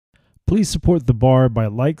Please support the bar by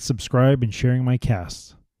subscribe, and sharing my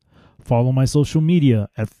casts. Follow my social media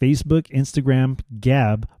at Facebook, Instagram,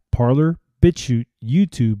 Gab, Parler, BitChute,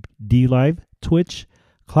 YouTube, DLive, Twitch,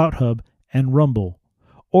 CloutHub, and Rumble,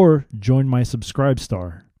 or join my Subscribe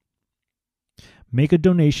Star. Make a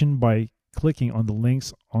donation by clicking on the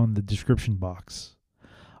links on the description box.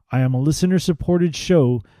 I am a listener-supported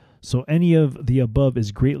show, so any of the above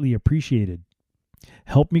is greatly appreciated.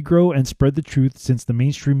 Help me grow and spread the truth, since the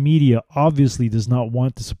mainstream media obviously does not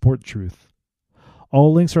want to support truth.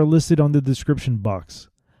 All links are listed on the description box.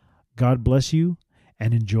 God bless you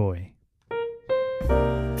and enjoy.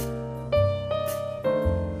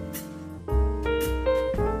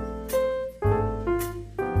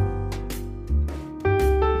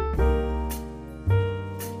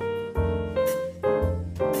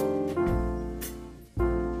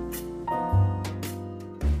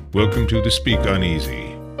 Welcome to the Speak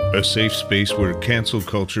Uneasy, a safe space where cancel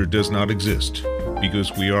culture does not exist,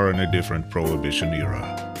 because we are in a different prohibition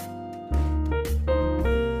era.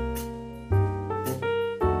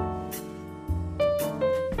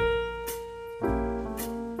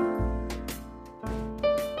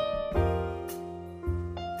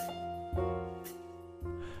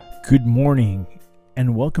 Good morning,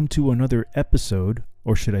 and welcome to another episode,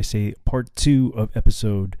 or should I say part 2 of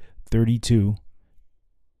episode 32,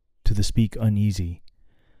 to the Speak Uneasy,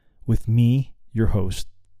 with me, your host,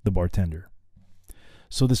 the bartender.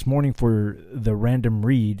 So this morning for the random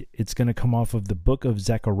read, it's going to come off of the book of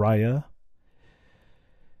Zechariah,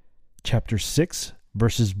 chapter 6,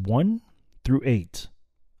 verses 1 through 8,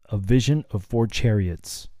 a vision of 4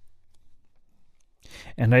 chariots.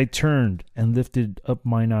 And I turned and lifted up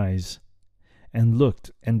mine eyes, and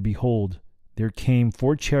looked, and behold, there came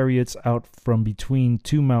 4 chariots out from between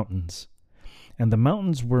 2 mountains. And the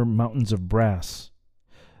mountains were mountains of brass.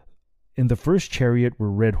 In the first chariot were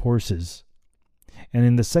red horses, and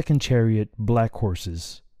in the second chariot black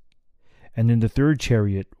horses, and in the third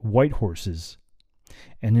chariot white horses,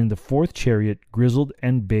 and in the fourth chariot grizzled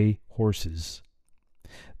and bay horses.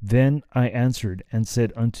 Then I answered and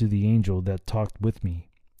said unto the angel that talked with me,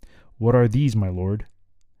 What are these, my Lord?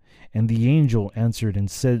 And the angel answered and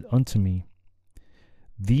said unto me,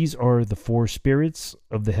 These are the 4 spirits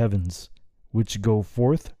of the heavens, which go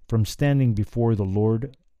forth from standing before the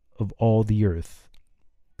Lord of all the earth.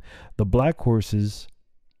 The black horses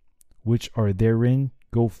which are therein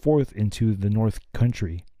go forth into the north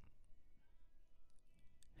country,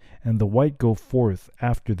 and the white go forth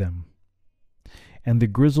after them, and the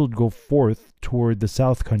grizzled go forth toward the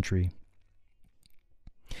south country.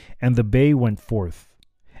 And the bay went forth,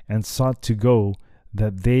 and sought to go,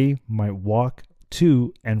 that they might walk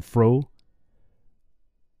to and fro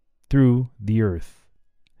through the earth.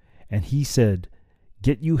 And he said,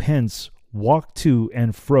 Get you hence, walk to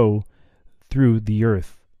and fro through the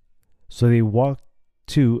earth. So they walked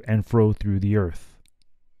to and fro through the earth.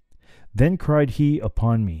 Then cried he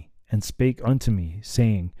upon me, and spake unto me,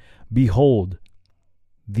 saying, Behold,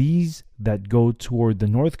 these that go toward the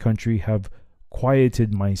north country have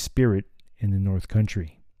quieted my spirit in the north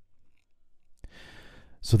country.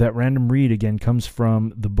 So that random read again comes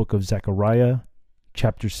from the book of Zechariah,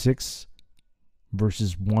 chapter 6,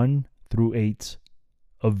 verses 1 through 8,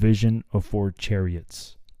 a vision of 4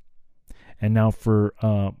 chariots. And now for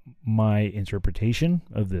my interpretation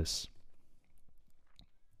of this.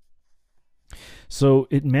 So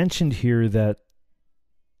it mentioned here that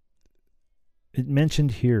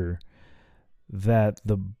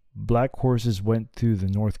the black horses went through the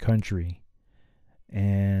north country,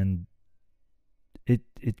 and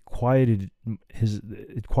it quieted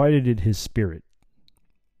his spirit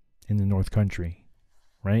in the north country,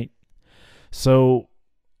 right? So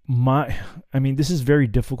this is very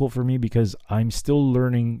difficult for me because I'm still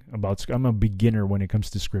learning I'm a beginner when it comes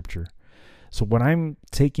to scripture. So what I'm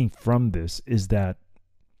taking from this is that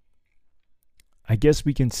I guess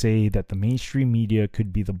we can say that the mainstream media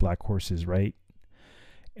could be the black horses, right?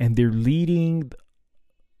 And they're leading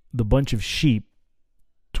the bunch of sheep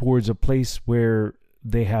towards a place where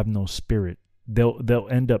they have no spirit. They'll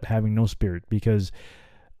end up having no spirit because,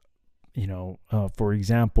 for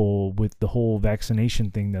example, with the whole vaccination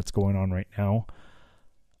thing that's going on right now,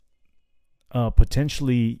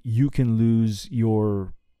 potentially you can lose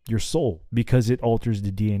your soul because it alters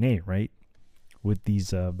the DNA, right? With these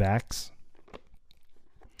vax.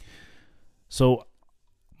 So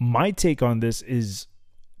my take on this is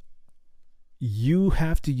you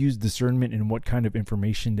have to use discernment in what kind of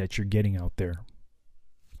information that you're getting out there.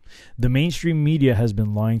 The mainstream media has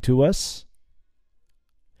been lying to us,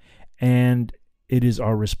 and it is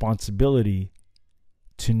our responsibility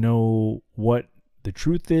to know what the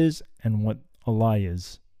truth is and what a lie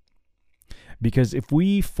is. Because if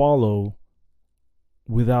we follow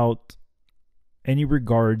without any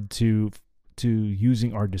regard to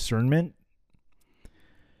using our discernment,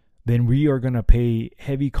 then we are going to pay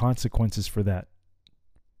heavy consequences for that.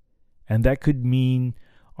 And that could mean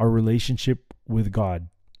our relationship with God.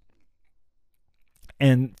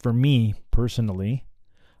 And for me personally,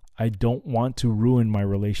 I don't want to ruin my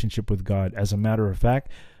relationship with God. As a matter of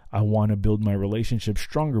fact, I want to build my relationship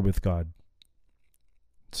stronger with God.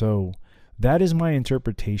 So that is my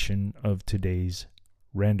interpretation of today's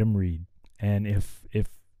random read. And if it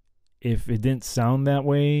didn't sound that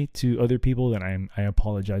way to other people, then I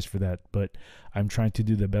apologize for that. But I'm trying to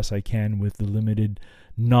do the best I can with the limited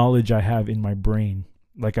knowledge I have in my brain.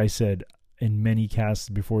 Like I said in many casts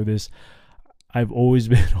before this, I've always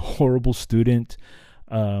been a horrible student.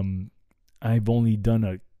 I've only done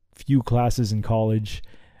a few classes in college,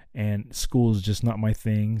 and school is just not my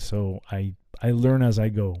thing. So I learn as I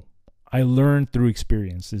go. I learn through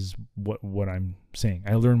experience is what I'm saying.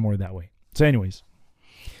 I learn more that way. So anyways,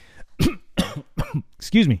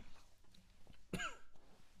 excuse me.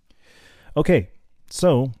 Okay,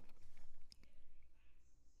 so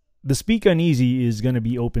the Speak Uneasy is going to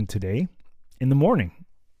be open today in the morning.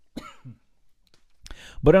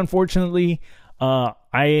 But unfortunately,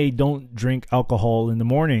 I don't drink alcohol in the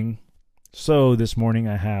morning. So this morning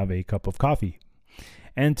I have a cup of coffee.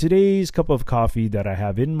 And today's cup of coffee that I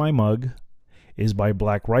have in my mug is by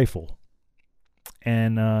Black Rifle.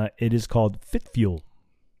 And it is called Fit Fuel.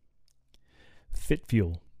 Fit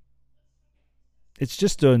Fuel. It's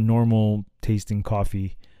just a normal tasting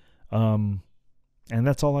coffee. And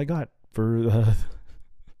that's all I got for,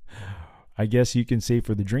 I guess you can say,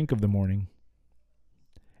 for the drink of the morning.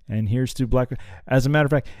 And here's to Black. As a matter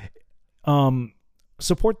of fact,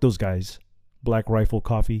 support those guys, Black Rifle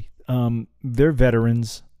Coffee. They're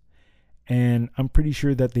veterans, and I'm pretty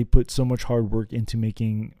sure that they put so much hard work into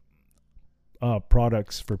making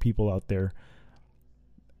products for people out there.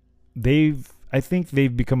 I think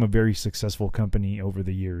they've become a very successful company over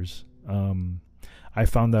the years. I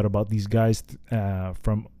found out about these guys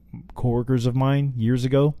from coworkers of mine years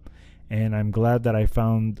ago, and I'm glad that I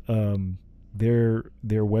found their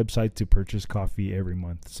website to purchase coffee every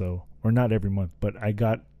month. So, or not every month, but I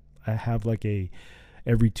have like a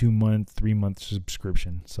every 2 month, 3 month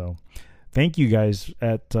subscription. So thank you guys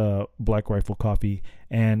at Black Rifle Coffee,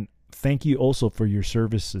 and thank you also for your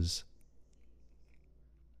services,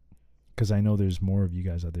 because I know there's more of you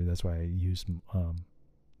guys out there. That's why I use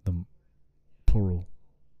the plural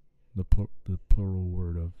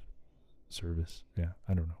word of service. Yeah,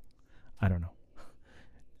 I don't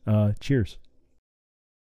know. Cheers.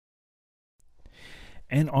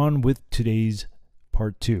 And on with today's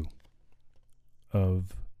part 2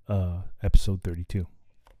 of episode 32.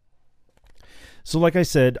 So like I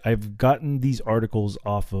said, I've gotten these articles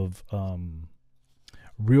off of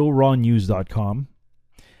realrawnews.com,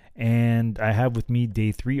 and I have with me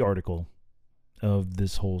day 3 article of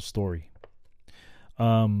this whole story.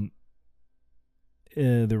 The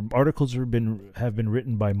articles have been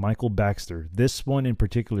written by Michael Baxter. This one in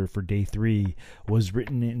particular for day 3 was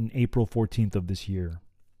written in April 14th of this year.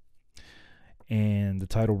 And the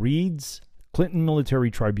title reads, Clinton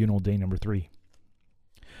Military Tribunal Day Number 3.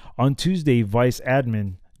 On Tuesday, Vice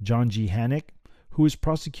Admin John G. Hannick, who is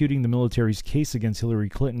prosecuting the military's case against Hillary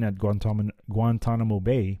Clinton at Guantanamo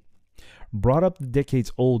Bay, brought up the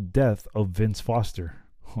decades-old death of Vince Foster.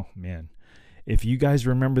 Oh, man. If you guys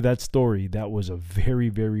remember that story, that was a very,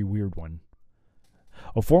 very weird one.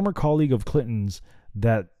 A former colleague of Clinton's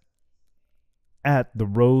at the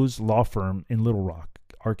Rose Law Firm in Little Rock,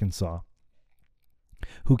 Arkansas,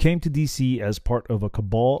 who came to D.C. as part of a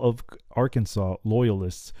cabal of Arkansas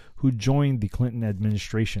loyalists who joined the Clinton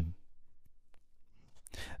administration.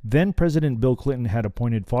 Then President Bill Clinton had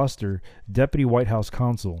appointed Foster deputy White House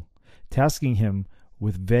counsel, tasking him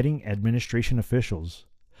with vetting administration officials.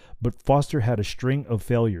 But Foster had a string of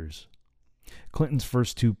failures. Clinton's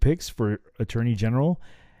first 2 picks for Attorney General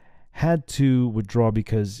had to withdraw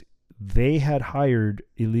because they had hired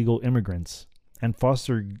illegal immigrants, and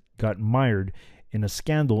Foster got mired in a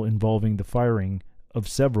scandal involving the firing of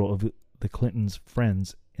several of the Clintons'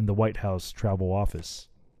 friends in the White House travel office.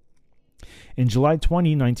 In July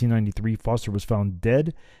 20, 1993, Foster was found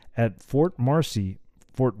dead at Fort Mercy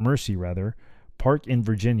Park in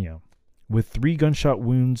Virginia, with 3 gunshot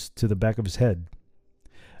wounds to the back of his head.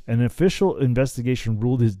 An official investigation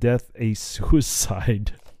ruled his death a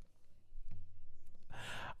suicide.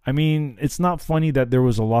 I mean, it's not funny that there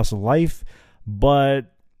was a loss of life,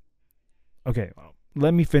 but okay,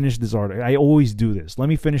 let me finish this article. I always do this. Let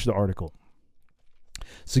me finish the article.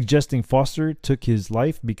 suggesting Foster took his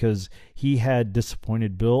life because he had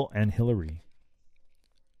disappointed Bill and Hillary.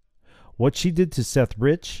 What she did to Seth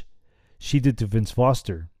Rich, she did to Vince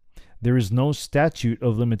Foster. There is no statute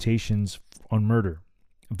of limitations on murder,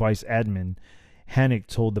 Vice Admin Hannick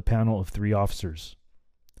told the panel of 3 officers.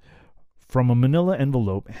 From a manila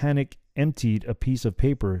envelope, Hannick emptied a piece of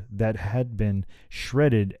paper that had been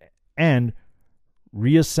shredded and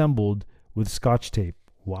reassembled with Scotch tape.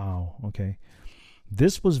 Wow, okay.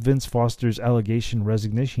 This was Vince Foster's alleged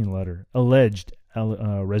resignation letter,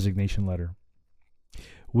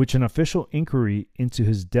 which an official inquiry into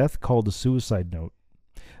his death called a suicide note.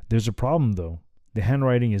 There's a problem, though. The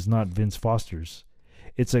handwriting is not Vince Foster's.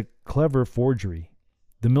 It's a clever forgery.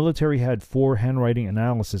 The military had 4 handwriting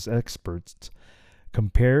analysis experts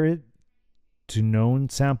compare it to known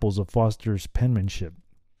samples of Foster's penmanship.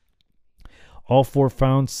 All 4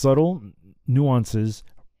 found subtle nuances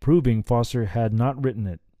proving Foster had not written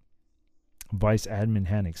it, Vice Admin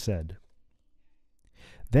Hannick said.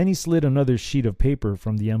 Then he slid another sheet of paper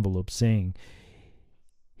from the envelope, saying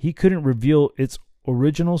he couldn't reveal its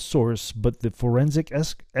original source, but the forensic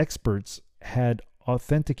experts had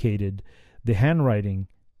authenticated the handwriting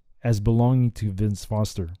as belonging to Vince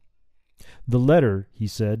Foster. The letter, he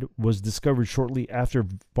said, was discovered shortly after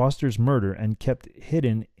Foster's murder and kept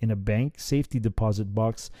hidden in a bank safety deposit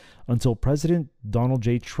box until President Donald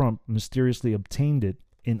J. Trump mysteriously obtained it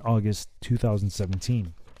in August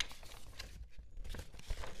 2017.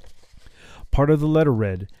 Part of the letter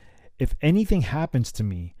read, "If anything happens to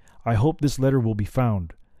me, I hope this letter will be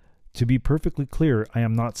found. To be perfectly clear, I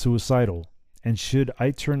am not suicidal, and should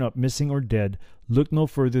I turn up missing or dead, look no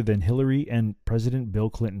further than Hillary and President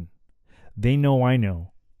Bill Clinton. They know I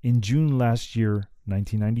know. In June last year,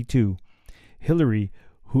 1992, Hillary,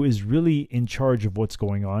 who is really in charge of what's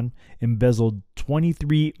going on, embezzled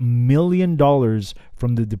 $23 million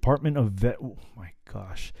from the Department of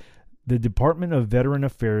the Department of Veteran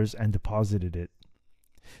Affairs and deposited it.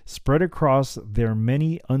 Spread across their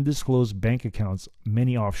many undisclosed bank accounts,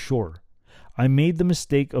 many offshore. I made the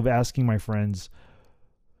mistake of asking my friends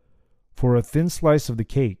for a thin slice of the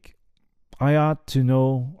cake. I ought to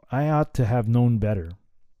have known better.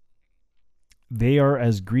 They are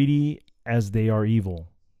as greedy as they are evil.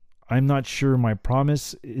 I'm not sure my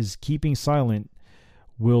promise is keeping silent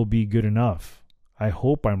will be good enough. I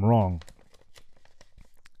hope I'm wrong."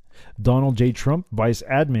 Donald J. Trump, Vice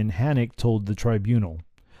Admin Hannick, told the tribunal,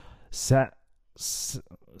 sat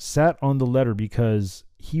on the letter because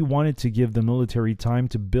he wanted to give the military time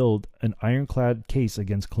to build an ironclad case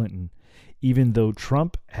against Clinton, even though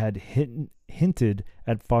Trump had hinted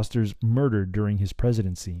at Foster's murder during his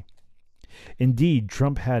presidency. Indeed,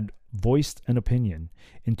 Trump had voiced an opinion.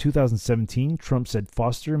 In 2017, Trump said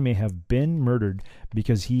Foster may have been murdered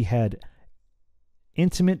because he had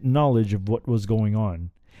intimate knowledge of what was going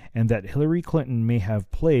on, and that Hillary Clinton may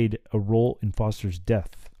have played a role in Foster's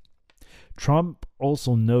death. Trump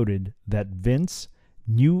also noted that Vince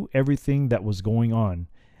knew everything that was going on,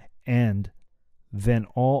 and then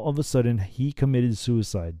all of a sudden he committed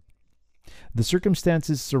suicide. The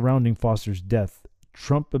circumstances surrounding Foster's death,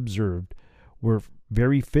 Trump observed, were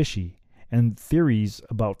very fishy, and theories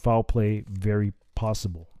about foul play very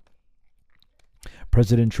possible.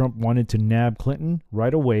 President Trump wanted to nab Clinton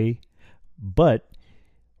right away, but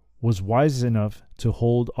was wise enough to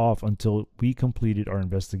hold off until we completed our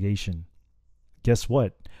investigation. Guess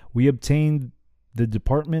what? We obtained the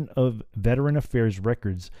Department of Veteran Affairs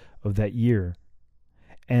records of that year,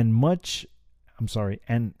 and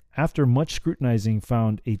after much scrutinizing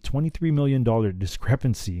found a $23 million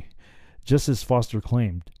discrepancy, just as Foster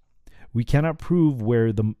claimed. We cannot prove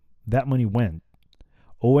where that money went.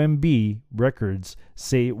 OMB records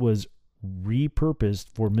say it was repurposed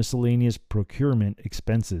for miscellaneous procurement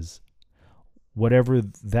expenses. Whatever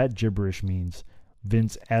that gibberish means,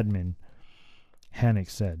 Vice Admin Hannick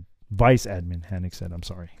said,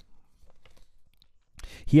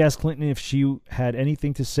 He asked Clinton if she had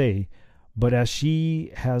anything to say, but as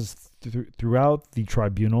she has throughout the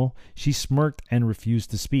tribunal, she smirked and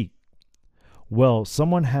refused to speak. "Well,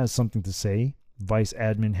 someone has something to say," Vice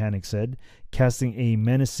Admin Hannick said, casting a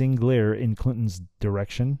menacing glare in Clinton's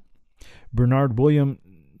direction. Bernard William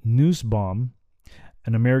Nussbaum,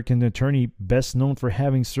 an American attorney best known for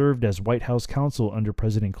having served as White House counsel under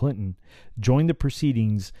President Clinton, joined the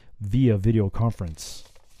proceedings via video conference.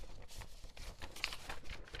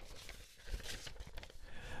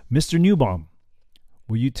 "Mr. Nussbaum,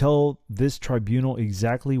 will you tell this tribunal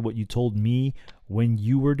exactly what you told me when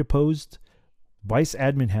you were deposed?" Vice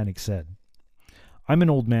Admin Hannick said, "I'm an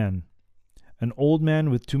old man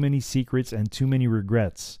with too many secrets and too many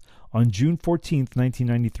regrets. On June 14th,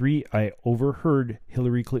 1993, I overheard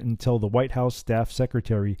Hillary Clinton tell the White House staff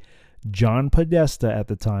secretary, John Podesta at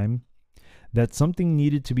the time, that something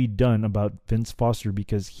needed to be done about Vince Foster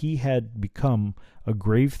because he had become a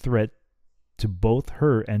grave threat to both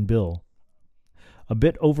her and Bill. A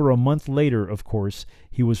bit over a month later, of course,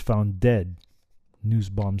 he was found dead,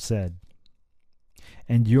 Newsbomb said.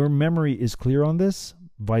 And your memory is clear on this?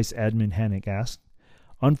 Vice Admin Hannick asked.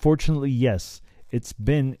 Unfortunately, yes. It's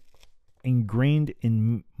been ingrained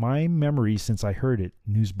in my memory since I heard it,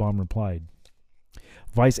 Newsbomb replied.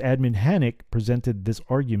 Vice Admin Hannick presented his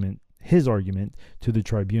argument to the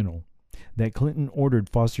tribunal, that Clinton ordered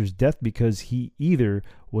Foster's death because he either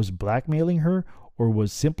was blackmailing her or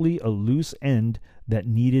was simply a loose end that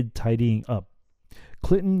needed tidying up.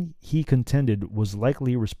 Clinton, he contended, was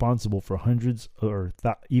likely responsible for hundreds or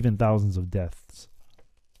even thousands of deaths.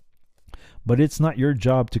 But it's not your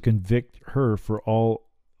job to convict her for all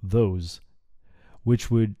those, which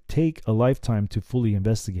would take a lifetime to fully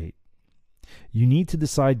investigate. You need to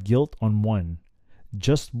decide guilt on one,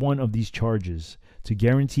 just one of these charges, to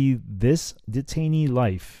guarantee this detainee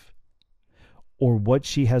life, or what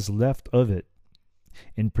she has left of it,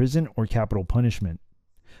 in prison or capital punishment.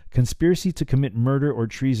 Conspiracy to commit murder or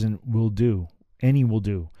treason will do. Any will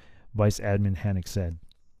do, Vice Admin Hannick said.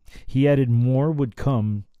 He added more would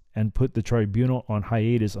come and put the tribunal on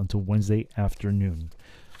hiatus until Wednesday afternoon.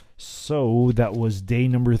 So that was day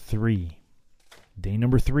number 3. Day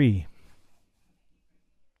number 3.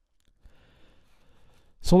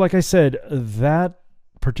 So like I said, that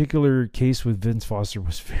particular case with Vince Foster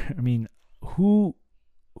was, who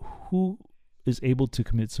is able to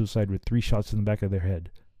commit suicide with 3 shots in the back of their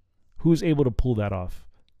head? Who's able to pull that off?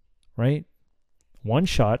 Right? 1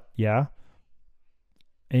 shot, yeah.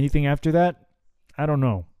 Anything after that? I don't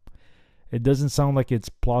know. It doesn't sound like it's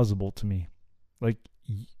plausible to me. Like,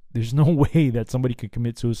 there's no way that somebody could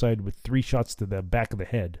commit suicide with 3 shots to the back of the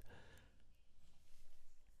head.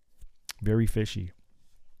 Very fishy.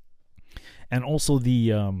 And also the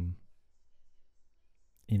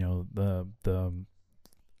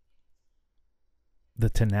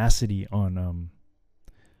tenacity on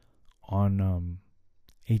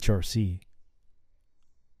HRC.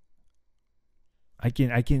 I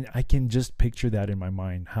can just picture that in my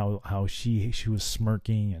mind, how she was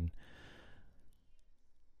smirking, and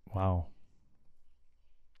wow.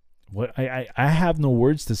 What I have no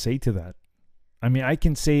words to say to that. I mean, I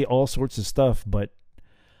can say all sorts of stuff, but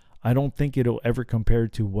I don't think it'll ever compare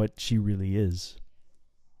to what she really is.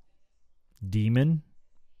 Demon?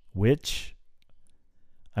 Witch?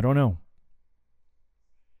 I don't know.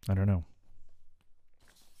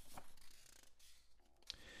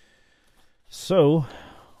 So,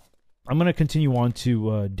 I'm going to continue on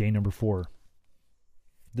to day number 4.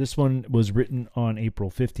 This one was written on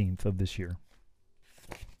April 15th of this year.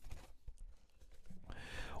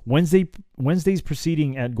 Wednesday's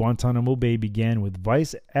proceeding at Guantanamo Bay began with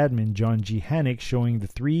Vice Admin John G. Hannick showing the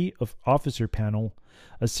 3-officer panel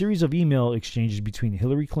a series of email exchanges between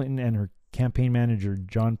Hillary Clinton and her campaign manager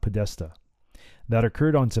John Podesta that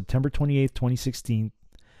occurred on September 28, 2016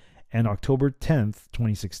 and October 10th,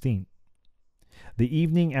 2016, the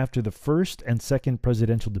evening after the first and second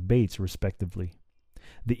presidential debates, respectively.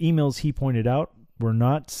 The emails, he pointed out, were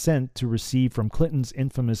not sent to receive from Clinton's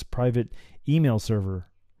infamous private email server,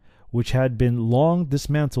 which had been long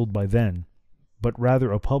dismantled by then, but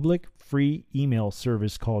rather a public, free email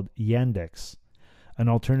service called Yandex, an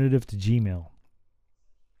alternative to Gmail.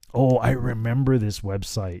 Oh, I remember this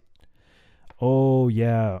website. Oh,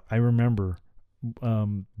 yeah, I remember.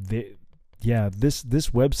 This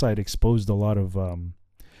website exposed a lot of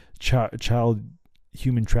child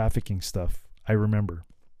human trafficking stuff. I remember.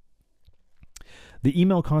 The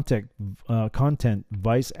email content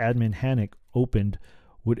Vice Admin Hannick opened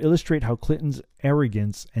would illustrate how Clinton's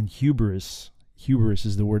arrogance and hubris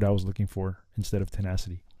is the word I was looking for instead of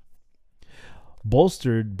tenacity,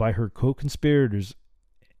 bolstered by her co-conspirators,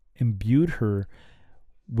 imbued her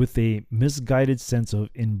with a misguided sense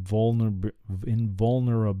of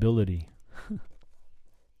invulnerability.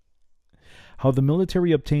 How the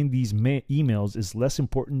military obtained these emails is less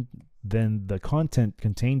important than the content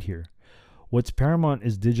contained here. What's paramount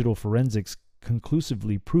is digital forensics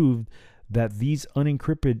conclusively proved that these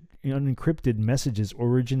unencrypted messages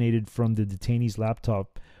originated from the detainee's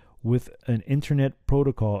laptop with an internet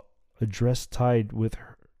protocol address tied with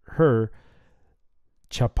her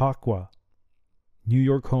Chappaqua, New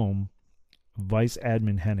York home, Vice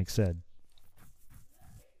Admin Hannick said.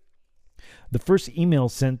 The first email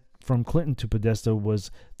sent from Clinton to Podesta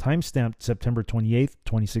was timestamped September 28,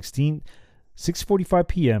 2016, 6:45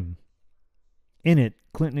 p.m. In it,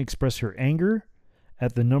 Clinton expressed her anger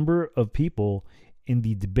at the number of people in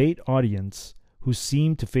the debate audience who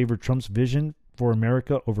seemed to favor Trump's vision for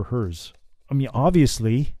America over hers. I mean,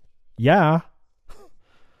 obviously, yeah.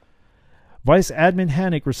 Vice Admin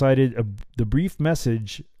Hannick recited the brief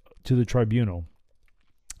message to the tribunal.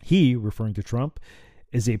 He, referring to Trump,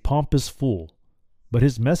 is a pompous fool, but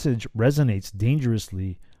his message resonates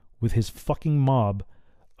dangerously with his fucking mob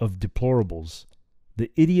of deplorables.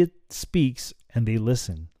 The idiot speaks and they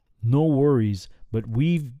listen. No worries, but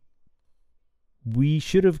we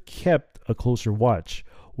should have kept a closer watch.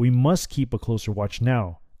 We must keep a closer watch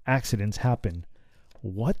now. Accidents happen.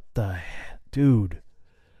 What the heck? Dude.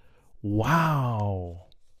 Wow.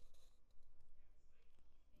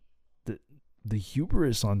 The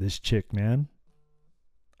hubris on this chick, man.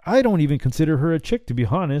 I don't even consider her a chick, to be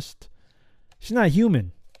honest. She's not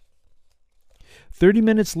human. 30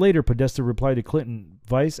 minutes later, Podesta replied to Clinton.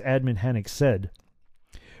 Vice Admin Hannick said,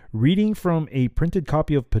 reading from a printed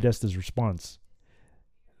copy of Podesta's response,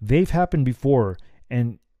 they've happened before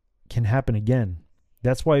and can happen again.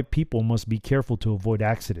 That's why people must be careful to avoid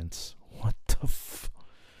accidents. What the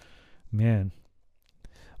man.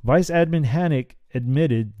 Vice Admin Hannick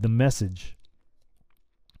admitted the message,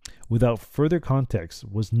 without further context,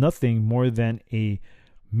 was nothing more than a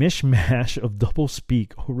mishmash of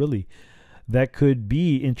doublespeak. Oh, really? That could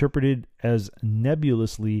be interpreted as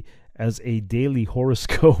nebulously as a daily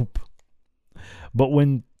horoscope. But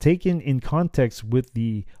when taken in context with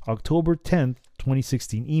the October 10th,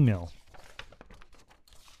 2016 email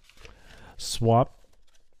swap,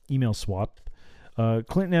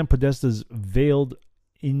 Clinton and Podesta's veiled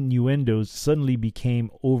innuendos suddenly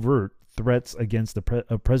became overt threats against a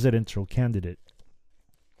presidential candidate.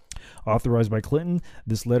 Authorized by Clinton,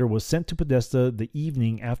 this letter was sent to Podesta the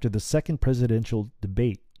evening after the second presidential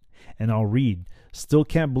debate. And I'll read, still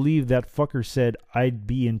can't believe that fucker said I'd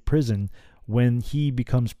be in prison when he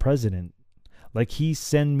becomes president. Like he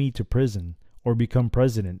send me to prison, or become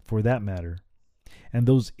president for that matter. And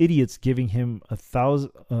those idiots giving him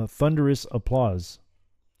thunderous applause.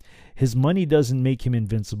 His money doesn't make him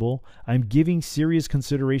invincible. I'm giving serious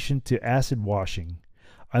consideration to acid washing.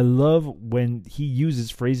 I love when he uses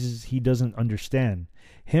phrases he doesn't understand.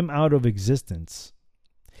 Him out of existence.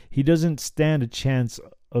 He doesn't stand a chance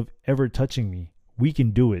of ever touching me. We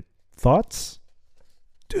can do it. Thoughts?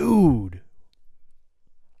 Dude.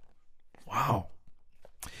 Wow.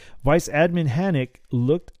 Vice Admin Hannick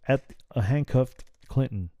looked at a handcuffed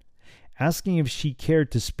Clinton, asking if she cared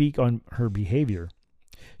to speak on her behavior.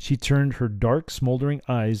 She turned her dark, smoldering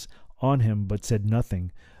eyes on him but said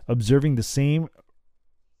nothing, observing the same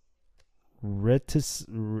reticence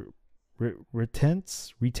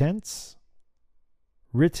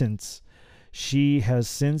she has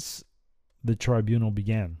since the tribunal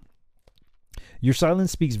began. Your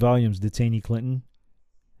silence speaks volumes, detainee Clinton,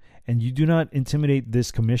 and you do not intimidate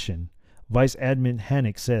this commission, Vice Admin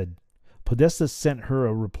Hannick said. Podesta sent her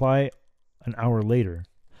a reply an hour later.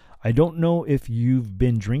 I don't know if you've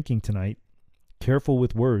been drinking tonight. Careful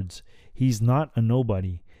with words. He's not a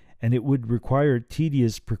nobody, and it would require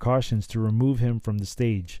tedious precautions to remove him from the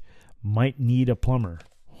stage. Might need a plumber.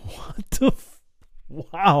 What the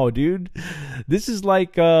wow, dude. This is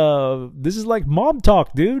like mob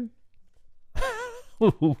talk, dude.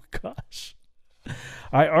 Oh gosh.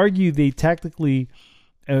 I argue they tactily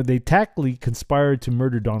conspired to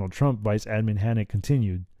murder Donald Trump, Vice Admin Hannick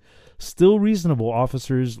continued. Still reasonable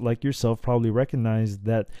officers like yourself probably recognize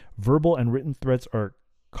that verbal and written threats are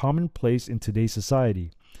commonplace in today's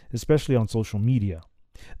society, especially on social media.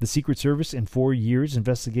 The Secret Service in 4 years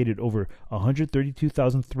investigated over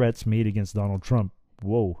 132,000 threats made against Donald Trump.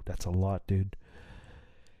 Whoa, that's a lot, dude.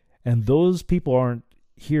 And those people aren't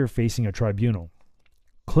here facing a tribunal.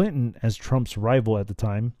 Clinton, as Trump's rival at the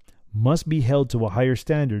time, must be held to a higher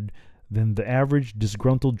standard than the average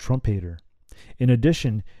disgruntled Trump hater. In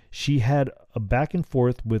addition, she had a back and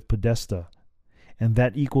forth with Podesta, and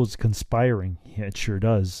that equals conspiring. Yeah, it sure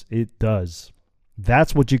does. It does.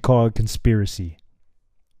 That's what you call a conspiracy.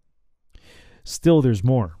 Still, there's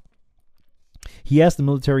more. He asked the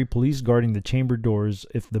military police guarding the chamber doors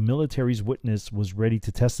if the military's witness was ready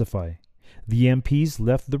to testify. The MPs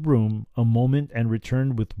left the room a moment and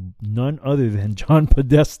returned with none other than John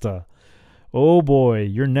Podesta. Oh boy,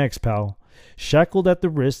 you're next, pal. Shackled at the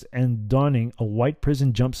wrist and donning a white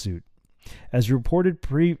prison jumpsuit. As reported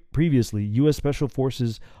previously, U.S. Special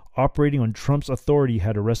Forces operating on Trump's authority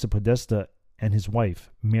had arrested Podesta and his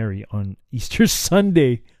wife, Mary, on Easter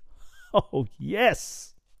Sunday. Oh,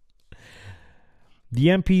 yes! The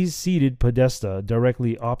MPs seated Podesta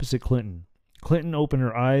directly opposite Clinton. Clinton opened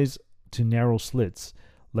her eyes to narrow slits,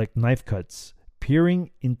 like knife cuts,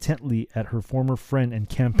 peering intently at her former friend and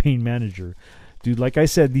campaign manager. Dude, like I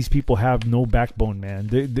said, these people have no backbone, man.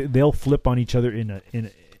 They'll flip on each other in a.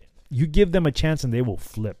 You give them a chance and they will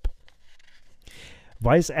flip.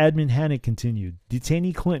 Vice Admin Hannick continued,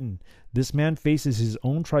 Detainee Clinton, this man faces his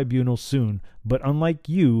own tribunal soon, but unlike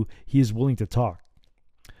you, he is willing to talk.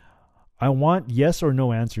 I want yes or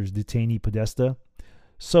no answers, Detainee Podesta.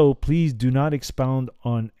 So please do not expound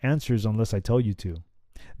on answers unless I tell you to.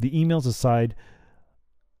 The emails aside,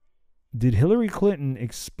 did Hillary Clinton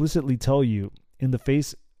explicitly tell you in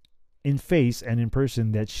face and in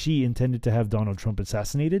person that she intended to have Donald Trump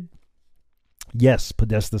assassinated? Yes,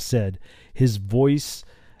 Podesta said, his voice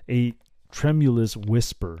a tremulous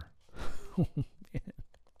whisper. Oh, man.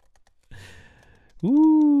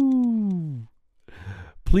 Ooh.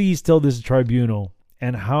 Please tell this tribunal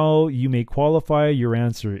and how you may qualify your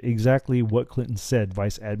answer exactly what Clinton said,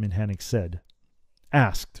 Vice Admin Hannick said.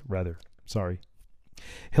 Asked, rather. Sorry.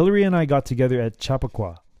 Hillary and I got together at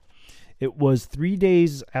Chappaqua. It was 3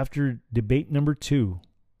 days after debate number 2,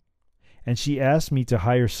 and she asked me to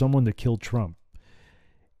hire someone to kill Trump.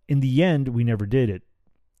 In the end, we never did it.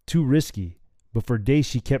 Too risky. But for days,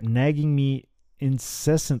 she kept nagging me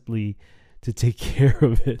incessantly to take care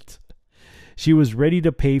of it. She was ready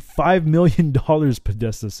to pay $5 million,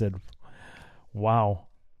 Podesta said. Wow.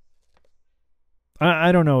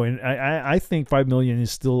 I don't know. And I think $5 million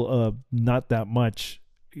is still not that much.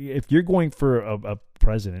 If you're going for a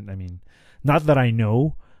president, I mean, not that I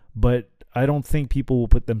know, but I don't think people will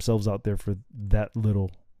put themselves out there for that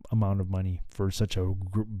little amount of money for such a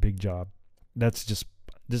big job. That's just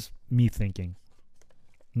me thinking.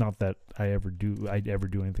 Not that I'd ever do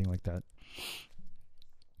anything like that.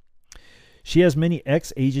 She has many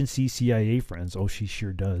ex-agency CIA friends. Oh, she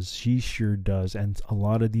sure does. She sure does. And a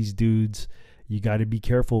lot of these dudes, you got to be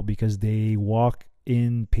careful because they walk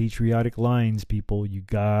in patriotic lines, people. You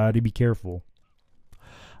got to be careful.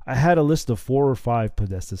 I had a list of 4 or 5,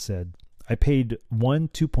 Podesta said. I paid one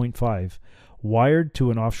 2.5, wired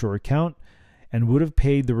to an offshore account, and would have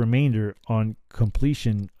paid the remainder on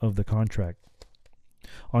completion of the contract.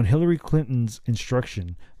 On Hillary Clinton's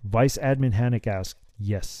instruction, Vice Admin Hannick asked,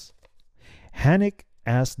 yes. Hannick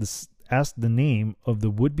asked the name of the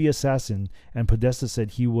would-be assassin, and Podesta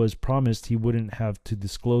said he was promised he wouldn't have to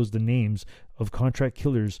disclose the names of contract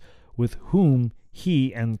killers with whom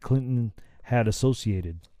he and Clinton had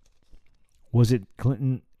associated. Was it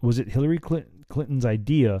Hillary Clinton's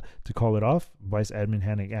idea to call it off? Vice Admin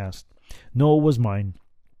Hannick asked. No, it was mine.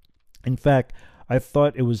 In fact, I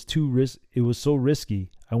thought it was so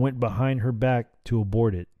risky, I went behind her back to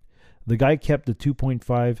abort it. The guy kept the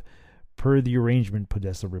 2.5 per the arrangement,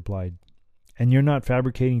 Podesta replied. And you're not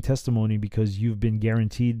fabricating testimony because you've been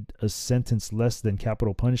guaranteed a sentence less than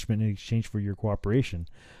capital punishment in exchange for your cooperation,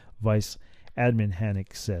 Vice Admin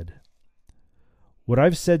Hannick said. What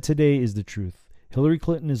I've said today is the truth. Hillary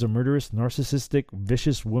Clinton is a murderous, narcissistic,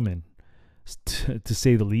 vicious woman, to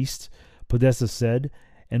say the least, Podesta said,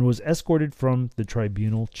 and was escorted from the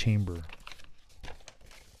tribunal chamber.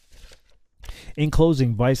 In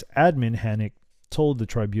closing, Vice Admin Hannick told the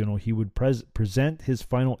tribunal he would present his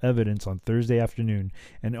final evidence on Thursday afternoon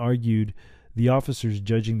and argued the officers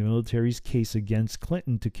judging the military's case against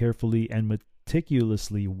Clinton to carefully and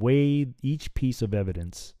meticulously weigh each piece of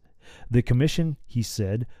evidence. The commission, he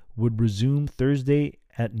said, would resume Thursday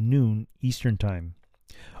at noon Eastern Time.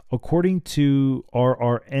 According to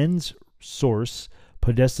RRN's source,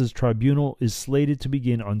 Podesta's tribunal is slated to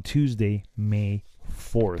begin on Tuesday, May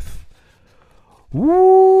 4th.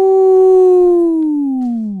 Woo!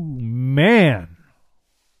 Man.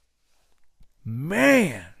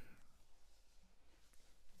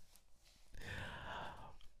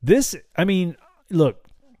 This, I mean, look,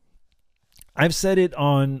 I've said it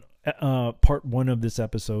on part 1 of this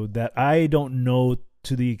episode that I don't know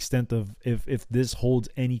to the extent of if this holds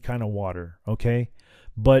any kind of water, okay?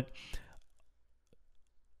 But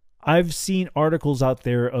I've seen articles out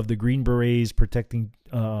there of the Green Berets protecting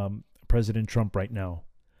President Trump right now.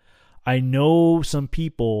 I know some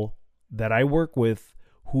people that I work with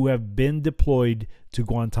who have been deployed to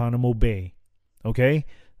Guantanamo Bay, okay?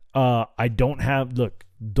 I don't have,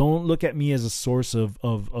 don't look at me as a source of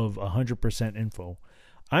 100% info.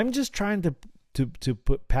 I'm just trying to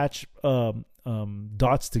patch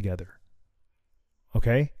dots together.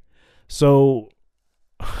 Okay? So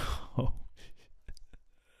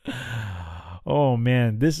oh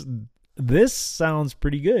man, this sounds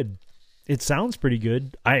pretty good. It sounds pretty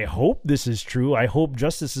good. I hope this is true. I hope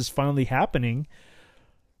justice is finally happening.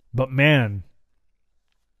 But man,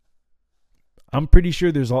 I'm pretty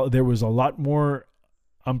sure there was a lot more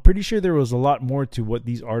I'm pretty sure there was a lot more to what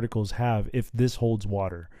these articles have if this holds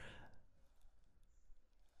water.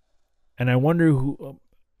 And I wonder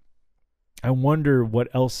what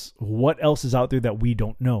else is out there that we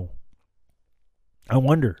don't know. I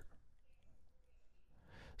wonder.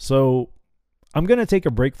 So I'm going to take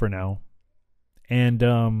a break for now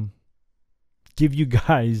and give you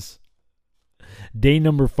guys day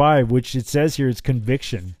number 5, which it says here is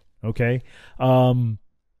conviction. Okay.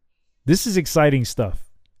 This is exciting stuff.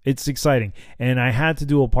 It's exciting. And I had to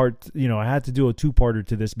do a 2-parter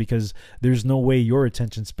to this because there's no way your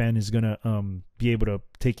attention span is going to be able to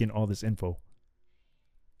take in all this info.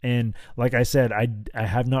 And like I said, I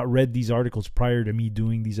have not read these articles prior to me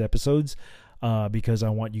doing these episodes because I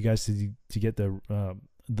want you guys to get the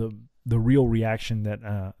real reaction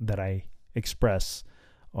that I express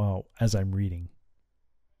as I'm reading.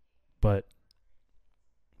 But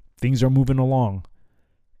things are moving along,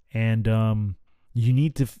 and you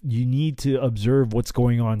need to observe what's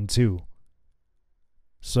going on too.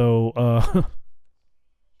 So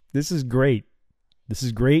this is great.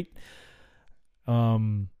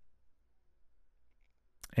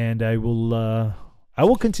 And I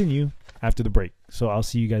will continue after the break. So I'll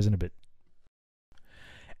see you guys in a bit.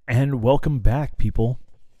 And welcome back, people.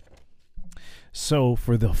 So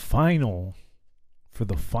for the final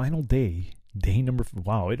day number,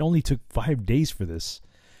 wow, it only took 5 days for this.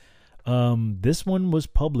 This one was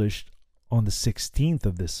published on the 16th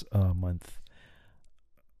of this month.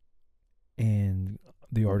 And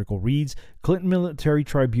the article reads, Clinton Military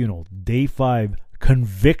Tribunal, Day 5,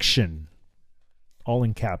 Conviction. All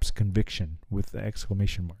in caps, conviction, with the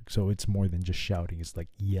exclamation mark. So it's more than just shouting. It's like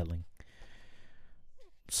yelling.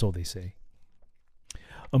 So they say.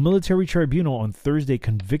 A military tribunal on Thursday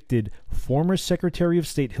convicted former Secretary of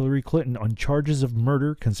State Hillary Clinton on charges of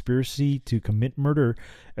murder, conspiracy to commit murder,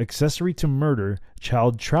 accessory to murder,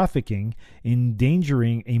 child trafficking,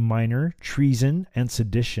 endangering a minor, treason, and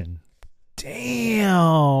sedition.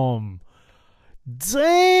 Damn!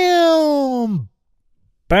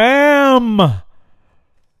 Bam!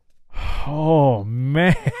 Oh,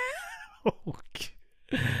 man.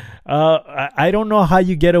 I don't know how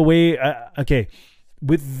you get away. Okay.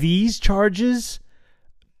 With these charges,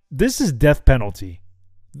 this is death penalty.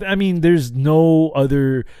 I mean, there's no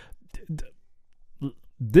other.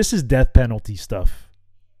 This is death penalty stuff.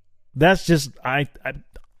 That's just,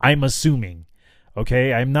 I'm assuming.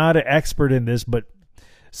 Okay. I'm not an expert in this, but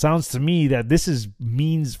sounds to me that this is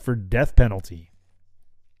means for death penalty.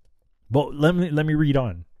 But let me read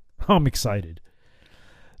on. I'm excited.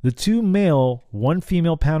 The 2 male, 1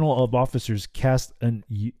 female panel of officers cast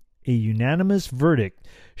a unanimous verdict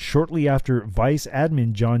shortly after Vice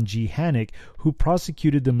Admin John G. Hannick, who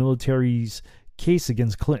prosecuted the military's case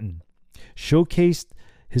against Clinton, showcased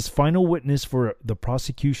his final witness for the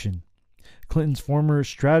prosecution, Clinton's former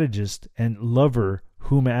strategist and lover,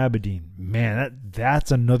 Huma Abedin. Man,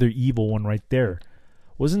 that's another evil one right there.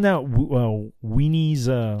 Wasn't that Wiener's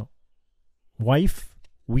wife?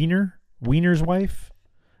 Wiener's wife?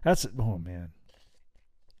 That's, oh man.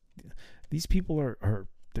 These people are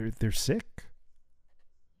they're sick.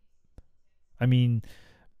 I mean,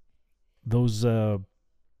 those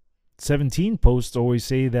 17 posts always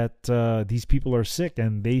say that these people are sick,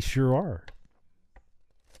 and they sure are.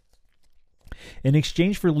 In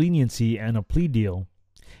exchange for leniency and a plea deal,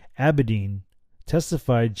 Abedin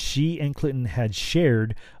testified she and Clinton had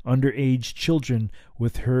shared underage children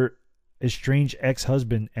with her estranged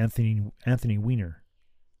ex-husband Anthony Weiner.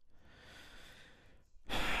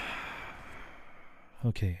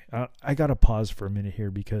 Okay, I gotta pause for a minute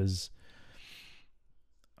here because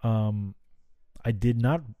I did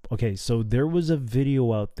not. Okay, so there was a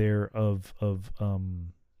video out there of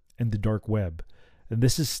in the dark web, and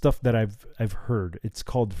this is stuff that I've heard. It's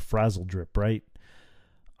called Frazzle Drip, right?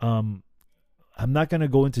 I'm not gonna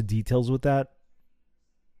go into details with that,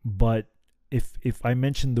 but if I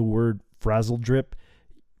mention the word Frazzle Drip,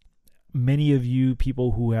 many of you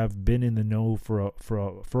people who have been in the know for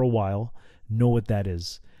a while know what that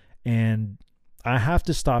is. And I have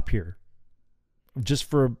to stop here just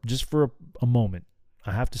for a moment.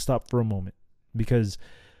 I have to stop for a moment because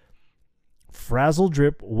Frazzle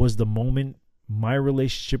Drip was the moment my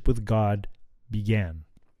relationship with God began.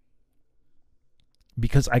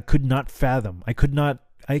 Because I could not fathom. I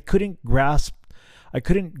couldn't grasp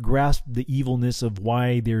the evilness of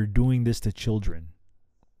why they're doing this to children,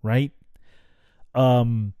 right?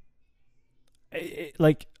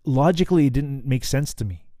 Like logically, it didn't make sense to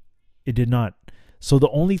me. It did not. So the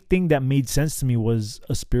only thing that made sense to me was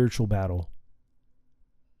a spiritual battle.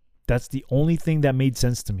 That's the only thing that made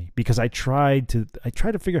sense to me, because I tried to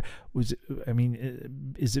figure, is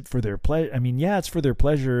it for their pleasure? I mean, yeah, it's for their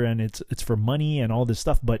pleasure, and it's for money and all this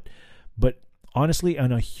stuff, but honestly,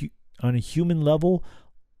 on a human level,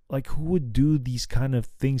 like, who would do these kind of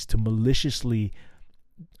things to maliciously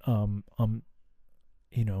do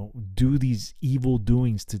these evil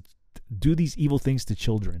things to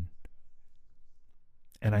children?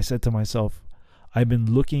 And I said to myself, I've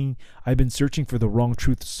been searching for the wrong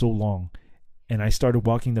truth so long, and I started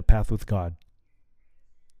walking the path with God.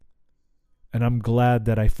 And I'm glad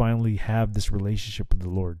that I finally have this relationship with the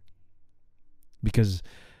Lord, because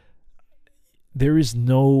there is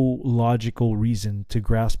no logical reason to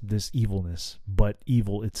grasp this evilness but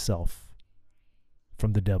evil itself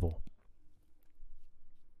from the devil.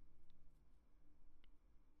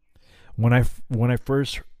 When I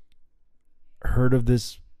first heard of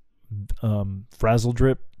this Frazzle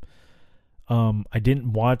Drip, I did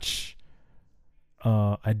not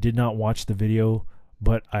watch the video,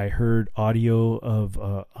 but I heard audio of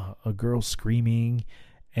a girl screaming,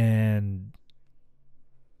 and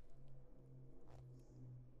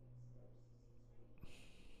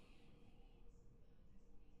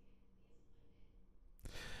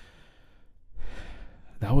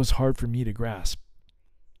that was hard for me to grasp.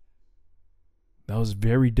 That was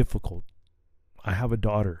very difficult. I have a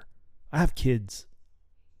daughter. I have kids.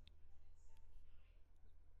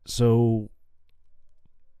 So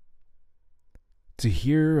to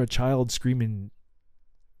hear a child screaming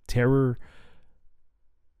terror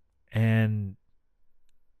and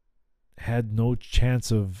had no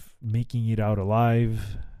chance of making it out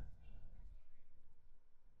alive,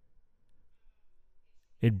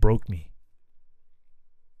 it broke me.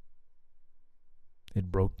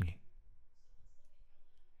 It broke me.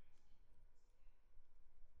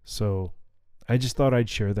 So I just thought I'd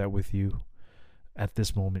share that with you at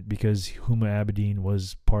this moment, because Huma Abedin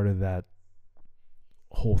was part of that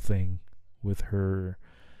whole thing with her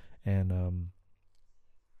and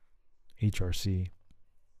HRC.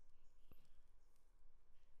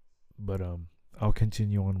 But I'll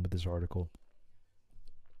continue on with this article.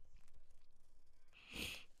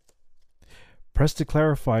 Pressed to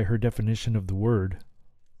clarify her definition of the word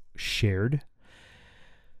shared,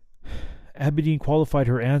 Abedin qualified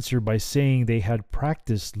her answer by saying they had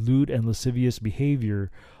practiced lewd and lascivious behavior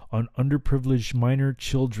on underprivileged minor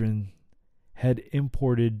children had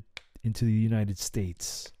imported into the United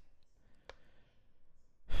States.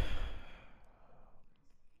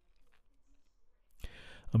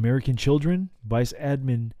 American children? Vice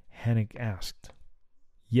Admin Hannick asked.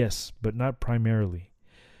 Yes, but not primarily.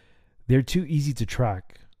 They're too easy to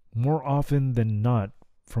track, more often than not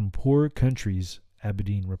from poor countries,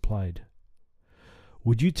 Abedin replied.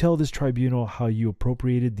 Would you tell this tribunal how you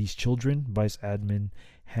appropriated these children? Vice Admin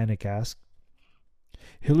Hannick asked.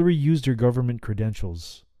 Hillary used her government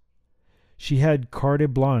credentials. She had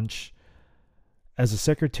carte blanche as a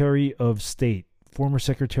Secretary of State, former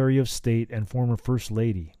Secretary of State, and former First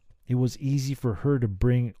Lady. It was easy for her to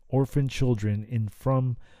bring orphan children in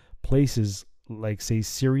from places like, say,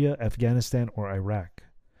 Syria, Afghanistan, or Iraq.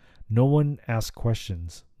 No one asked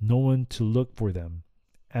questions, no one to look for them,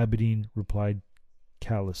 Abedin replied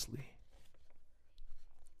callously.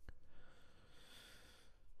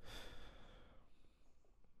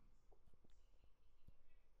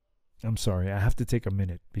 I'm sorry, I have to take a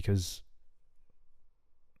minute, because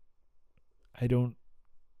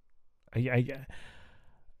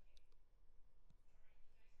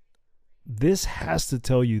this has to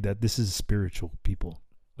tell you that this is spiritual, people.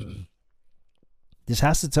 This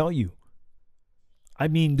has to tell you. I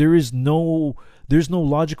mean, there's no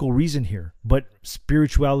logical reason here, but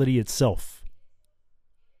spirituality itself.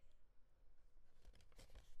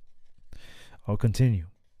 I'll continue.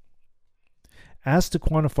 Asked to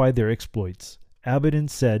quantify their exploits, Abedin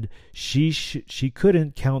said she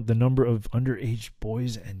couldn't count the number of underage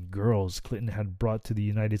boys and girls Clinton had brought to the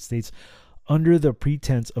United States under the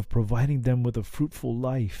pretense of providing them with a fruitful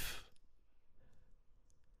life.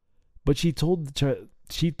 But she told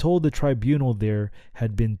the tribunal there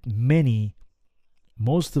had been many.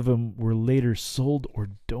 Most of them were later sold or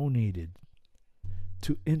donated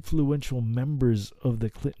to influential members of the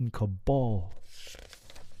Clinton cabal.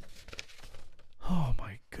 Oh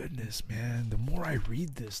my goodness, man. The more I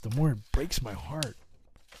read this, the more it breaks my heart.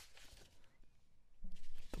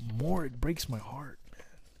 The more it breaks my heart,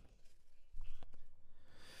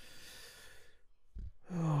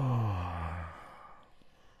 man. Oh.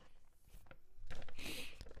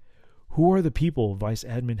 Who are the people? Vice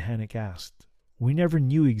Admin Hannick asked. We never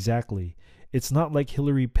knew exactly. It's not like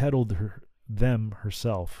Hillary peddled them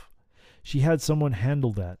herself. She had someone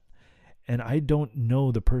handle that. and I don't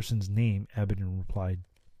know the person's name, Abaddon replied.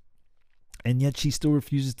 And yet she still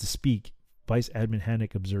refuses to speak, Vice Admin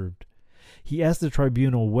Hannick observed. He asked the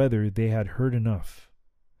tribunal whether they had heard enough,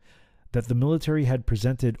 that the military had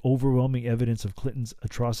presented overwhelming evidence of Clinton's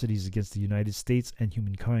atrocities against the United States and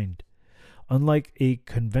humankind. Unlike a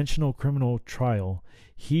conventional criminal trial,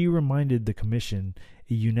 he reminded the commission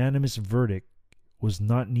a unanimous verdict was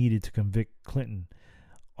not needed to convict Clinton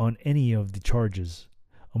on any of the charges.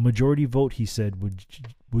 A majority vote, he said,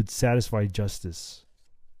 would satisfy justice.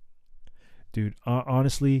 Dude,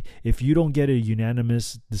 honestly, if you don't get a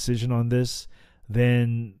unanimous decision on this,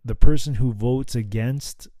 then the person who votes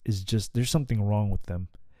against is just, there's something wrong with them.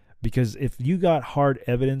 Because if you got hard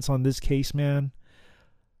evidence on this case, man,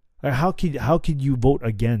 how could you vote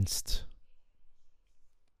against?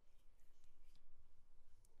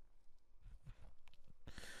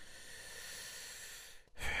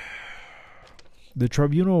 The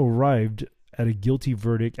tribunal arrived at a guilty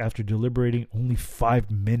verdict after deliberating only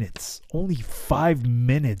 5 minutes. Only 5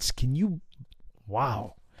 minutes. Can you?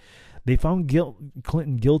 Wow. They found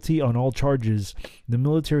Clinton guilty on all charges the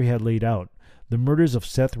military had laid out. The murders of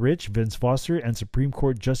Seth Rich, Vince Foster, and Supreme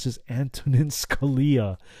Court Justice Antonin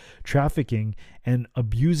Scalia, trafficking and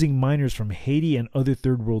abusing minors from Haiti and other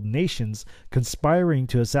third world nations, conspiring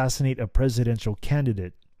to assassinate a presidential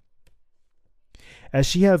candidate. As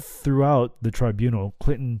she had throughout the tribunal,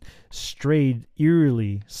 Clinton strayed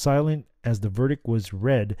eerily silent as the verdict was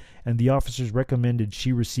read, and the officers recommended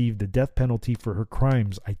she receive the death penalty for her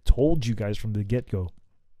crimes. I told you guys from the get-go.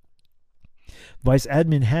 Vice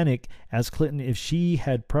Admin Hannick asked Clinton if she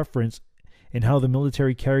had preference in how the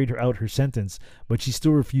military carried out her sentence, but she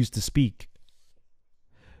still refused to speak.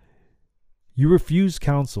 You refuse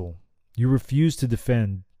counsel. You refuse to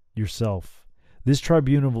defend yourself. This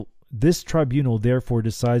tribunal therefore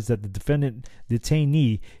decides that the defendant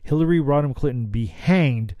detainee, Hillary Rodham Clinton, be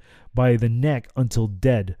hanged by the neck until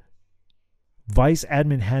dead. Vice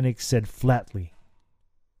Admin Hannick said flatly.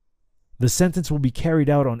 The sentence will be carried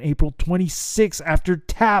out on April 26th after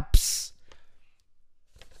TAPS.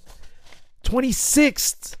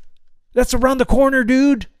 26th! That's around the corner,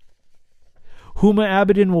 dude! Huma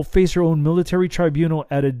Abedin will face her own military tribunal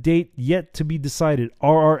at a date yet to be decided.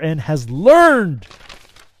 RRN has learned!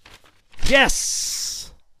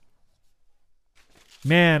 Yes!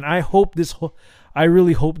 Man, I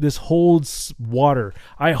really hope this holds water.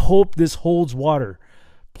 I hope this holds water.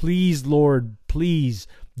 Please, Lord, please.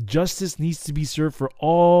 Justice needs to be served for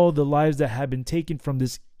all the lives that have been taken from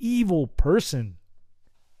this evil person.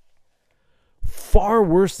 Far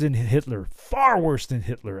worse than Hitler. Far worse than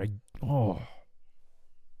Hitler.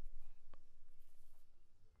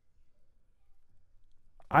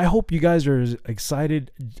 I hope you guys are as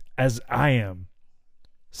excited as I am.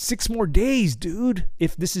 6 more days, dude,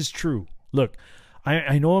 if this is true. Look,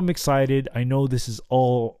 I know I'm excited. I know this is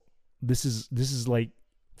like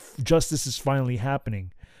justice is finally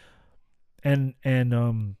happening. And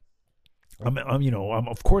I'm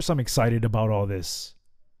of course I'm excited about all this.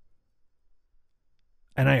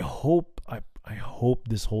 And I hope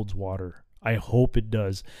this holds water. I hope it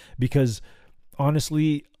does, because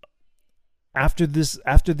honestly, after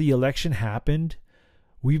the election happened,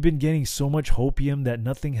 we've been getting so much hopium that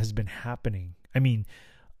nothing has been happening. I mean,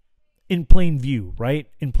 in plain view, right?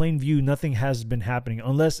 In plain view, nothing has been happening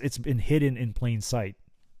unless it's been hidden in plain sight.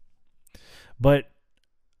 But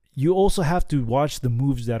you also have to watch the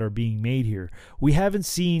moves that are being made here. We haven't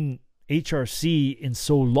seen HRC in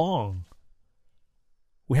so long.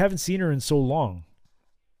 We haven't seen her in so long.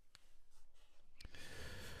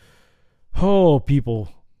 Oh,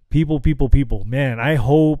 people. Man, I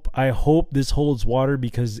hope this holds water,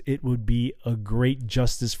 because it would be a great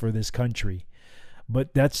justice for this country.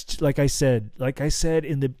 But that's like I said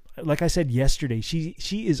yesterday,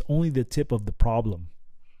 she is only the tip of the problem.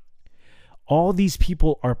 All these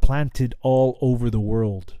people are planted all over the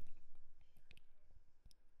world.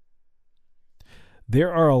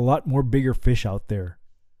 There are a lot more bigger fish out there.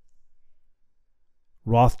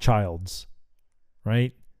 Rothschilds,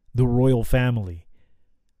 right? The royal family.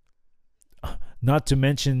 Not to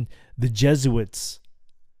mention the Jesuits,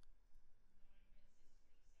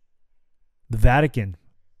 the Vatican.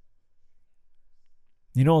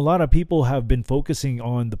 You know, a lot of people have been focusing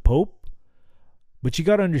on the Pope, but you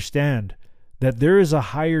got to understand that there is a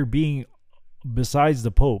higher being besides the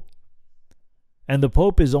Pope. And the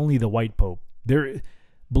Pope is only the white Pope.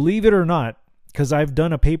 Believe it or not, because I've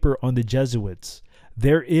done a paper on the Jesuits,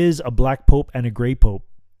 there is a black Pope and a gray Pope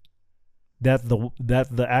that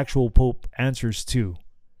the actual Pope answers to.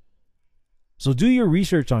 So do your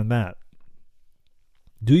research on that.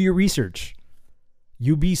 Do your research.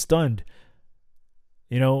 You be stunned.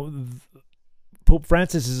 Pope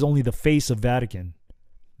Francis is only the face of Vatican.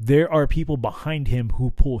 There are people behind him who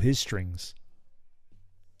pull his strings.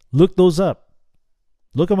 Look those up.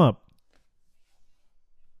 Look them up.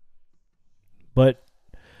 But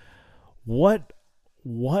what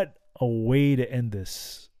a way to end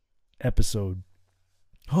this episode.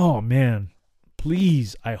 Oh man,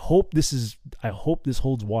 please, I hope this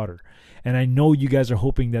holds water. And I know you guys are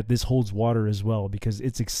hoping that this holds water as well, because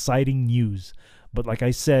it's exciting news. But like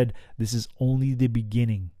I said, this is only the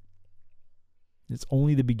beginning. It's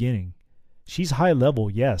only the beginning. She's high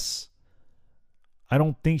level, yes. I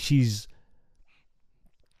don't think she's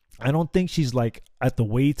like at the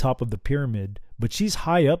way top of the pyramid, but she's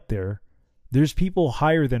high up there. There's people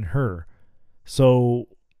higher than her. So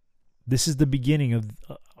this is the beginning of,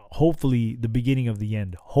 hopefully the beginning of the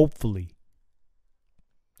end. Hopefully.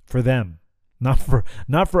 For them. Not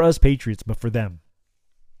for us patriots, but for them.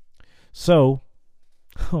 So,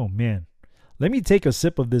 oh man. Let me take a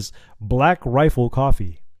sip of this Black Rifle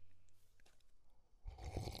coffee.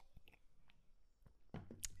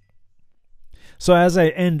 So as I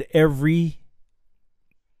end every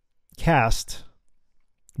cast,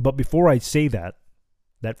 but before I say that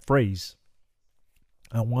phrase,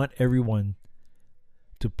 I want everyone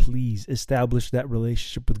to please establish that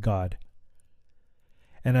relationship with God.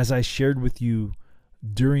 And as I shared with you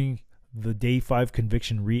during the Day 5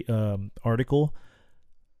 conviction article,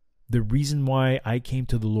 the reason why I came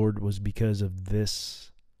to the Lord was because of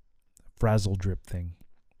this frazzle drip thing.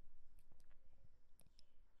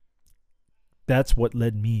 That's what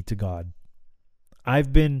led me to God.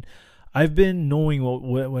 I've been knowing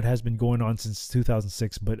what has been going on since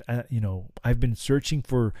 2006, but I've been searching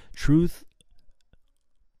for truth.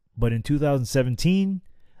 But in 2017,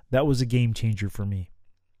 that was a game changer for me.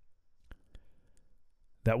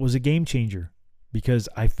 That was a game changer because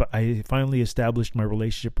I finally established my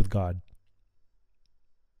relationship with God.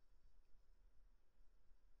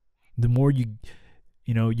 The more you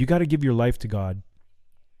got to give your life to God.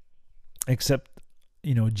 Accept,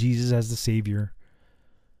 Jesus as the Savior.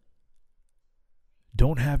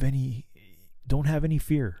 Don't have any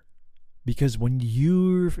fear, because when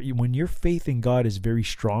your faith in God is very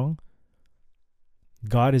strong,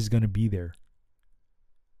 God is going to be there.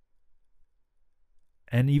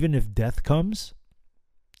 And even if death comes,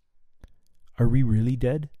 are we really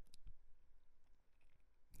dead?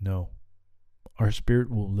 No. Our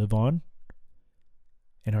spirit will live on,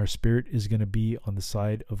 and our spirit is going to be on the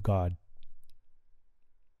side of God.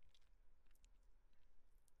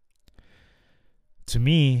 To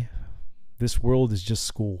me, this world is just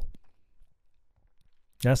school.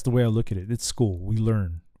 That's the way I look at it. It's school. We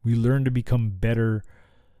learn. We learn to become better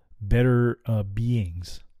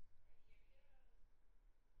beings.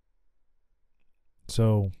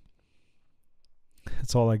 So,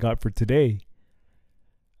 that's all I got for today.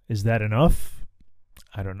 Is that enough?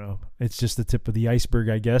 I don't know. It's just the tip of the iceberg,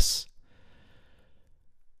 I guess.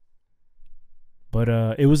 But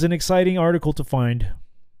it was an exciting article to find.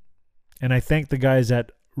 And I thank the guys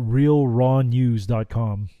at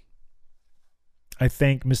realrawnews.com. I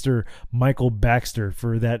thank Mr. Michael Baxter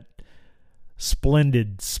for that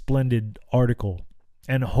splendid article.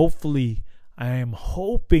 And hopefully, I am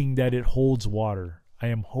hoping that it holds water. I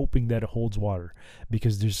am hoping that it holds water.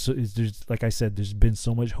 Because there's like I said, there's been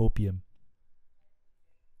so much hopium.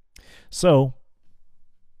 So,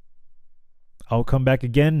 I'll come back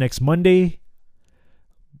again next Monday.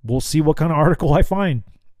 We'll see what kind of article I find.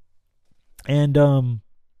 And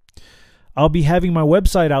I'll be having my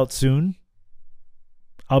website out soon.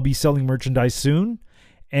 I'll be selling merchandise soon.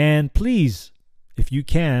 And please, if you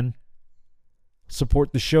can,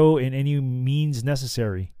 support the show in any means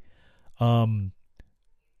necessary.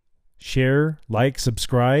 Share, like,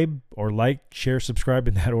 subscribe, or share, subscribe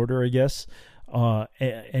in that order, I guess.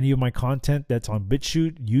 Any of my content that's on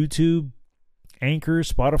BitChute, YouTube, Anchor,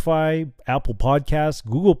 Spotify, Apple Podcasts,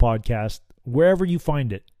 Google Podcasts, wherever you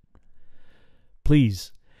find it.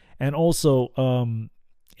 Please. And also,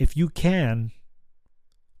 if you can,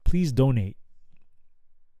 please donate.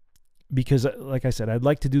 Because, like I said, I'd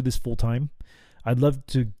like to do this full time. I'd love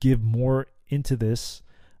to give more into this.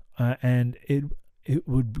 And it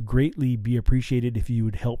would greatly be appreciated if you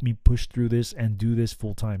would help me push through this and do this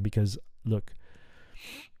full time. Because, look,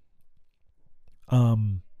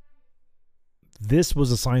 this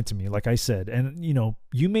was assigned to me, like I said. And,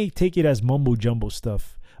 you may take it as mumbo jumbo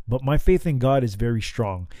stuff. But my faith in God is very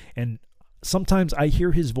strong. And sometimes I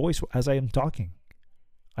hear his voice as I am talking.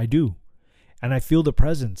 I do. And I feel the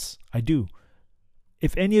presence. I do.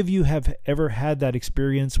 If any of you have ever had that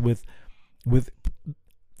experience with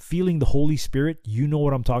feeling the Holy Spirit, you know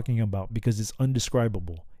what I'm talking about, because it's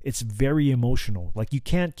undescribable. It's very emotional. Like you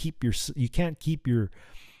can't keep yourself.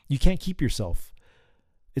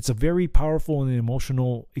 It's a very powerful and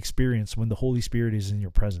emotional experience when the Holy Spirit is in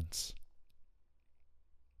your presence.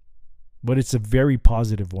 But it's a very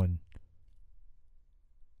positive one.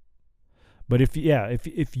 But if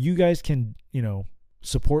you guys can,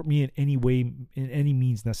 support me in any way, in any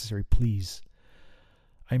means necessary, please.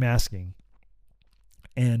 I'm asking.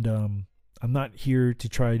 And I'm not here to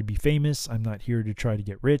try to be famous. I'm not here to try to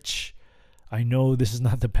get rich. I know this is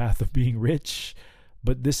not the path of being rich,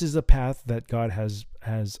 but this is a path that God has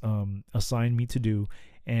assigned me to do,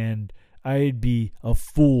 and I'd be a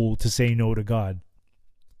fool to say no to God.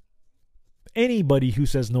 Anybody who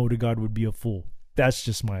says no to God would be a fool. That's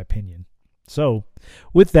just my opinion. So,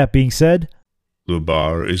 with that being said, the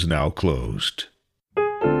bar is now closed.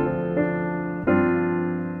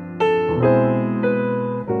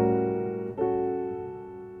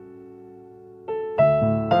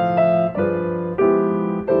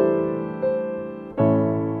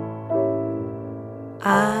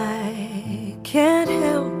 I can't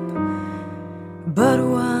help but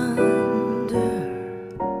wonder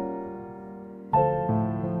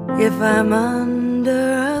if I'm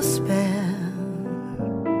under a spell.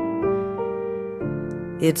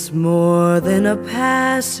 It's more than a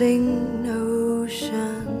passing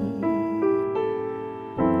notion.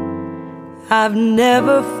 I've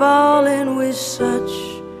never fallen with such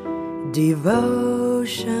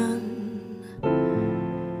devotion.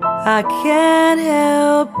 I can't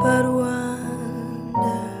help but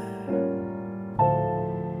wonder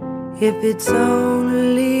if it's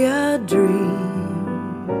only a dream.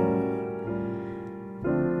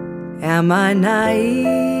 Am I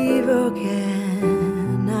naive or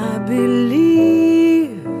can I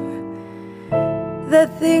believe that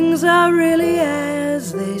things are really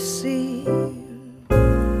as they seem?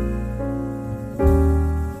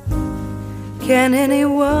 Can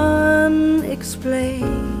anyone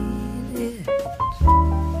explain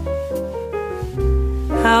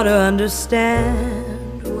how to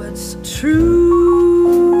understand what's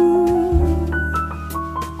true?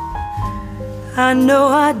 I know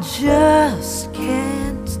I just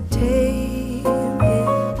can't tame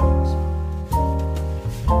it.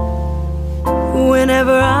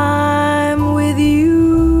 Whenever I'm with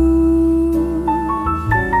you,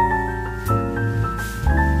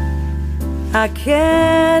 I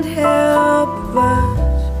can't help but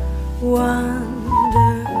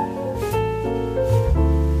wonder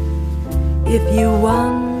if you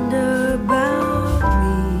wonder about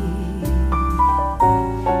me.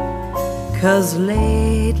 'Cause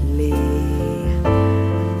lately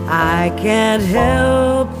I can't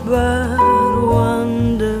help but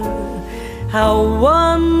wonder how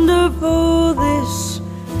wonderful this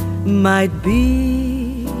might be.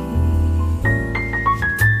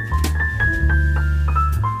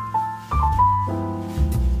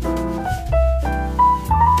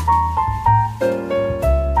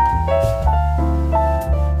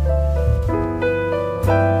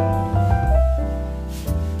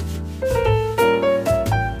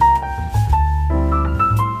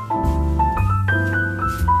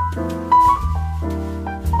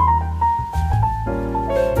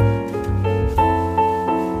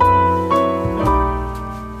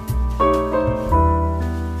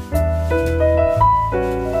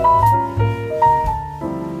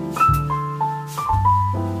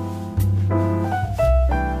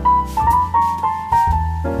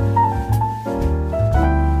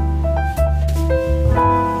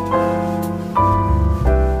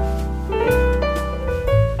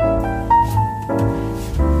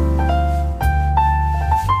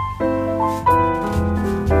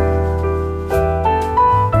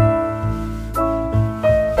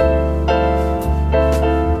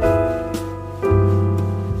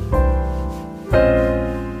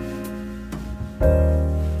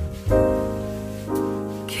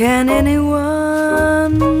 Can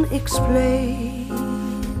anyone explain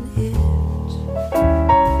it?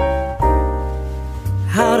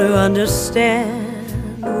 How to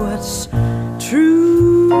understand what's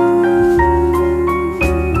true?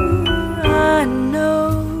 I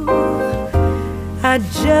know I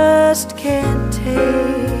just can't take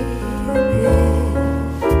it.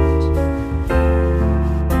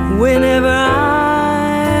 Whenever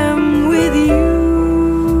I'm with you,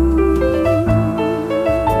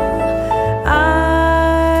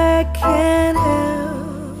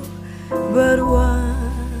 but wonder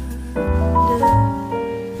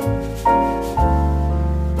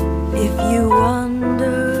if you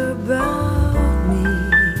wonder about me.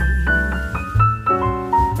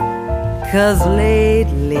 'cause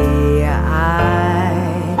lately I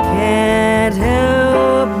can't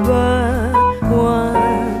help but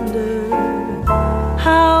wonder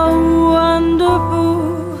how wonderful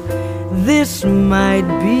this might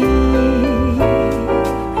be.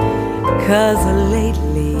 'Cause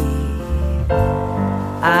lately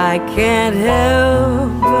I can't help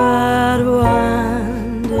but wonder